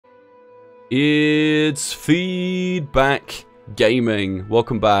It's Feedback Gaming.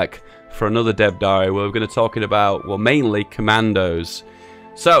 Welcome back for another dev diary where we're going to talking about, well, mainly commandos.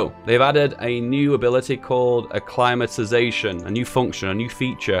 So they've added a new ability called acclimatization, a new function, a new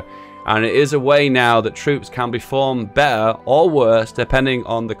feature, and it is a way now that troops can perform better or worse depending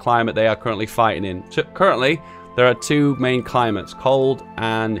on the climate they are currently fighting in. Currently, there are two main climates, cold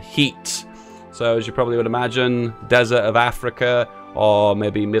and heat. So as you probably would imagine, desert of Africa or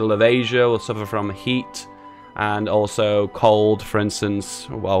maybe middle of Asia will suffer from heat, and also cold, for instance.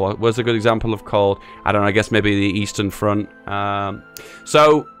 Well, what's a good example of cold? I don't know, I guess maybe the Eastern Front.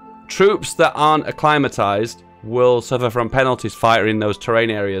 So troops that aren't acclimatized will suffer from penalties fighting in those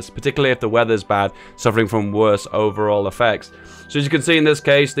terrain areas, particularly if the weather's bad, suffering from worse overall effects. So as you can see in this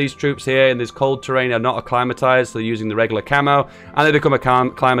case, these troops here in this cold terrain are not acclimatized, so they're using the regular camo, and they become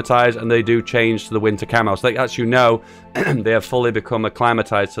acclimatized and they do change to the winter camo. So as you know, they have fully become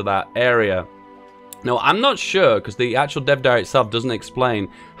acclimatized to that area. Now, I'm not sure, because the actual dev diary itself doesn't explain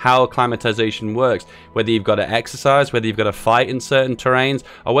how acclimatization works. Whether you've got to exercise, whether you've got to fight in certain terrains,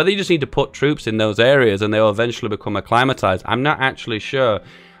 or whether you just need to put troops in those areas and they'll eventually become acclimatized. I'm not actually sure.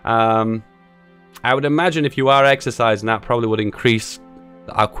 I would imagine if you are exercising, that probably would increase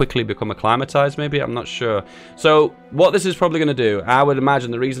how quickly become acclimatized, maybe. I'm not sure. So what this is probably going to do, I would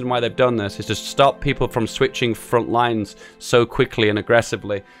imagine the reason why they've done this is to stop people from switching front lines so quickly and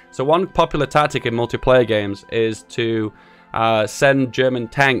aggressively. So one popular tactic in multiplayer games is to send German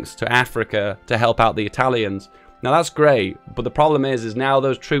tanks to Africa to help out the Italians. Now that's great, but the problem is now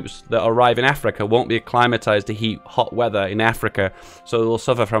those troops that arrive in Africa won't be acclimatized to hot weather in Africa, so they'll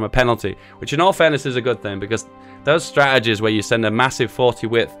suffer from a penalty, which in all fairness is a good thing, because those strategies where you send a massive 40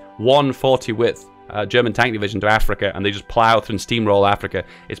 width German tank division to Africa and they just plow through and steamroll Africa,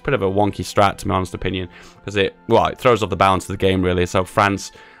 it's a bit of a wonky strat, to my honest opinion, because it throws off the balance of the game, really. So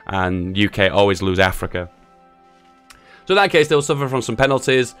France and UK always lose Africa. So in that case, they'll suffer from some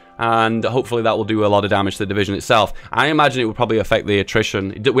penalties, and hopefully that will do a lot of damage to the division itself. I imagine it will probably affect the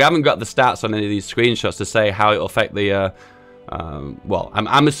attrition. We haven't got the stats on any of these screenshots to say how it will affect the... well,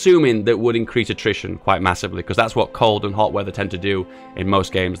 I'm assuming that would increase attrition quite massively, because that's what cold and hot weather tend to do in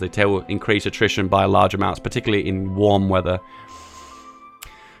most games. They tend to increase attrition by large amounts, particularly in warm weather.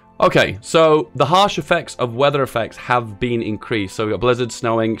 Okay, so the harsh effects of weather effects have been increased. So we've got blizzard,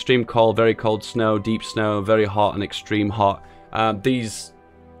 snowing, extreme cold, very cold snow, deep snow, very hot, and extreme hot. These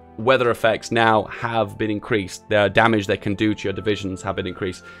weather effects now have been increased. The damage they can do to your divisions have been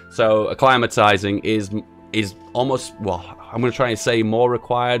increased. So acclimatizing is almost, well, I'm going to try and say more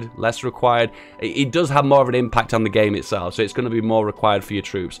required, less required. It does have more of an impact on the game itself, so it's going to be more required for your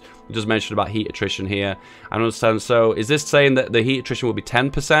troops. You just mentioned about heat attrition here. I understand. So is this saying that the heat attrition will be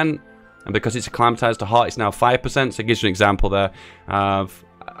 10%, and because it's acclimatized to hot, it's now 5%? So it gives you an example there of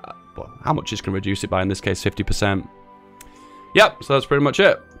well, how much it's going to reduce it by, in this case 50%. Yep, so that's pretty much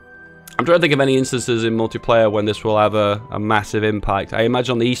it. I'm trying to think of any instances in multiplayer when this will have a massive impact. I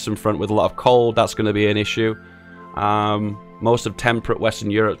imagine on the Eastern Front with a lot of cold, that's going to be an issue. Most of temperate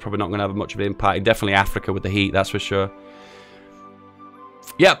Western Europe is probably not going to have much of an impact. Definitely Africa with the heat, that's for sure.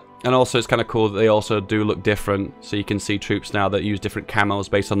 Yep, and also it's kind of cool that they also do look different. So you can see troops now that use different camos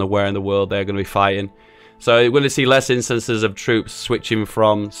based on the where in the world they're going to be fighting. So we're going to see less instances of troops switching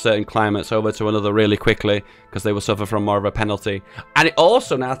from certain climates over to another really quickly, because they will suffer from more of a penalty. And it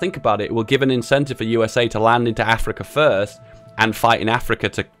also, now think about it, will give an incentive for USA to land into Africa first and fight in Africa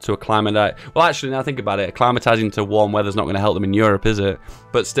to acclimatize. Well, actually, now think about it, acclimatizing to warm weather is not going to help them in Europe, is it?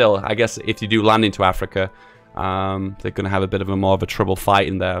 But still, I guess if you do land into Africa, they're going to have a bit of more of a trouble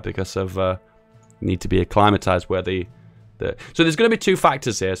fighting there because of need to be acclimatized where so there's going to be two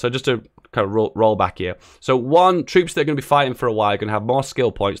factors here. So just to kind of roll back here. So one, troops that are going to be fighting for a while are going to have more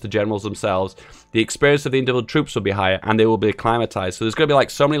skill points, the generals themselves. The experience of the individual troops will be higher, and they will be acclimatized. So there's going to be like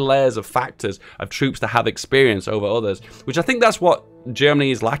so many layers of factors of troops that have experience over others, which I think that's what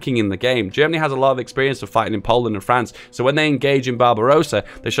Germany is lacking in the game. Germany has a lot of experience of fighting in Poland and France, so when they engage in Barbarossa,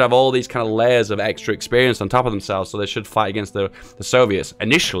 they should have all these kind of layers of extra experience on top of themselves, so they should fight against the Soviets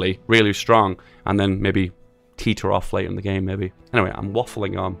initially really strong, and then maybe teeter off later in the game, maybe. Anyway, I'm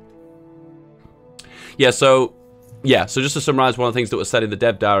waffling on. So just to summarize one of the things that was said in the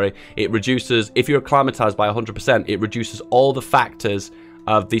dev diary, it reduces, if you're acclimatized by 100%, it reduces all the factors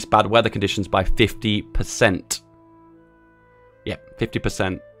of these bad weather conditions by 50%. Yeah,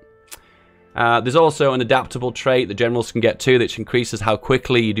 50%. There's also an adaptable trait that generals can get too, which increases how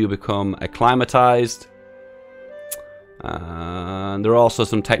quickly you do become acclimatized. There are also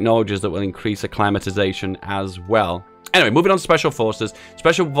some technologies that will increase acclimatization as well. Anyway, moving on to Special Forces.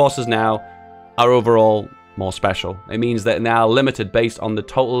 Special Forces now are overall more special. It means that now limited based on the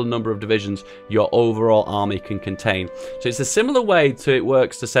total number of divisions your overall army can contain. So it's a similar way to it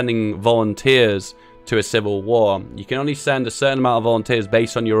works to sending volunteers to a civil war. You can only send a certain amount of volunteers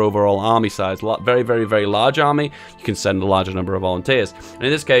based on your overall army size. Very, very, very large army, you can send a larger number of volunteers. And in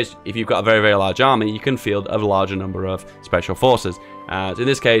this case, if you've got a very, very large army, you can field a larger number of special forces. So in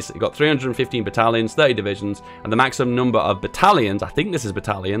this case, you've got 315 battalions, 30 divisions, and the maximum number of battalions, I think this is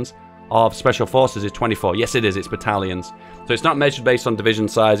battalions, of special forces is 24. Yes, it is, it's battalions. So it's not measured based on division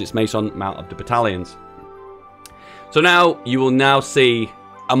size, it's based on the amount of the battalions. So now, you will now see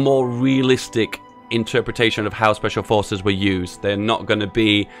a more realistic interpretation of how special forces were used. They're not going to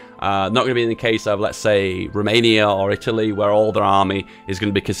be in the case of, let's say, Romania or Italy, where all their army is going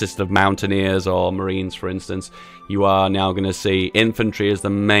to be consisted of mountaineers or marines, for instance. You are now going to see infantry as the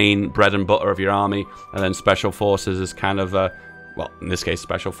main bread and butter of your army, and then special forces as kind of a, well, in this case,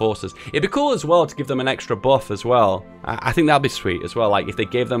 special forces. It'd be cool as well to give them an extra buff as well. I think that'd be sweet as well, like if they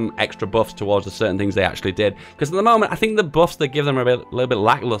gave them extra buffs towards the certain things they actually did. Because at the moment, I think the buffs they give them are a little bit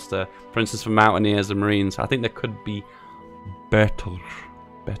lackluster. For instance, for Mountaineers and Marines, I think they could be better.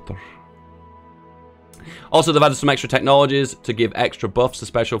 Also, they've added some extra technologies to give extra buffs to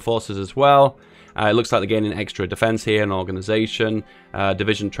special forces as well. It looks like they're gaining extra defense here and organization.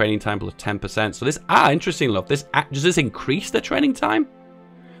 Division training time plus 10%. So this, interesting enough, does this increase the training time?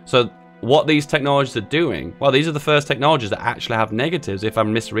 So what these technologies are doing, well, these are the first technologies that actually have negatives, if I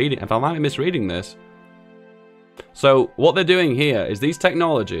might be misreading this. So what they're doing here is these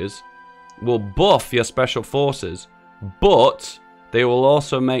technologies will buff your special forces, but they will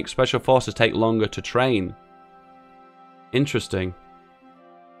also make special forces take longer to train. Interesting.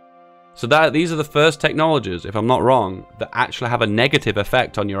 So these are the first technologies, if I'm not wrong, that actually have a negative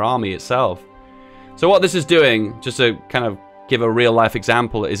effect on your army itself. So what this is doing, just to kind of give a real life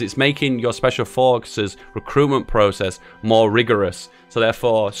example, is it's making your special forces recruitment process more rigorous. So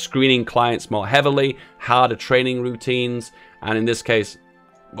therefore screening clients more heavily, harder training routines, and in this case,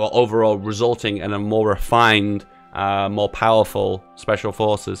 well, overall resulting in a more refined, more powerful special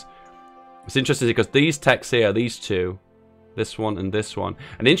forces. It's interesting because these techs here, these two, this one and this one,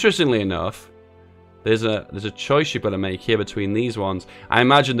 and interestingly enough, there's a choice you've got to make here between these ones. I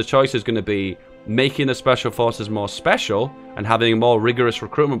imagine the choice is going to be making the special forces more special and having a more rigorous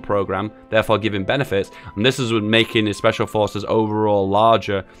recruitment program, therefore giving benefits, and this is making the special forces overall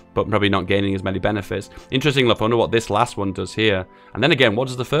larger but probably not gaining as many benefits. Interesting enough, I wonder what this last one does here, and then again, what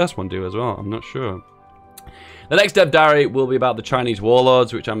does the first one do as well? I'm not sure. The next dev diary will be about the Chinese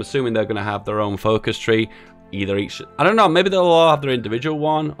warlords, which I'm assuming they're going to have their own focus tree. Either each, I don't know, maybe they'll all have their individual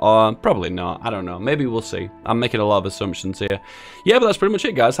one, or probably not, I don't know, maybe we'll see. I'm making a lot of assumptions here. Yeah, but that's pretty much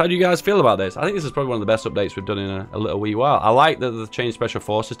it, guys. How do you guys feel about this? I think this is probably one of the best updates we've done in a little wee while. I like that they've changed special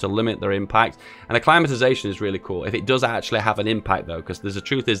forces to limit their impact, and acclimatization is really cool. If it does actually have an impact, though, because the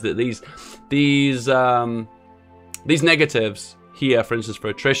truth is that these negatives here, for instance, for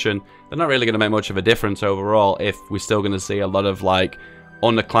attrition, they're not really going to make much of a difference overall if we're still going to see a lot of, like,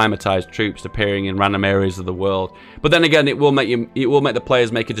 unacclimatized troops appearing in random areas of the world. But then again, it will make the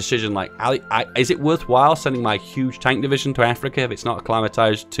players make a decision like, is it worthwhile sending my huge tank division to Africa if it's not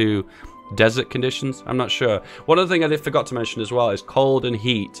acclimatized to desert conditions? I'm not sure. One other thing I forgot to mention as well is cold and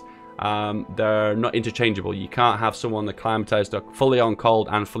heat. They're not interchangeable. You can't have someone acclimatized fully on cold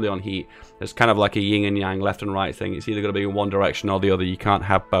and fully on heat. It's kind of like a yin and yang, left and right thing. It's either going to be in one direction or the other. You can't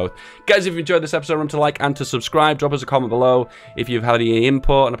have both. Guys, if you enjoyed this episode, remember to like and to subscribe. Drop us a comment below if you've had any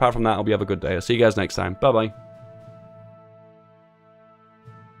input. And apart from that, I hope you have a good day. I'll see you guys next time. Bye-bye.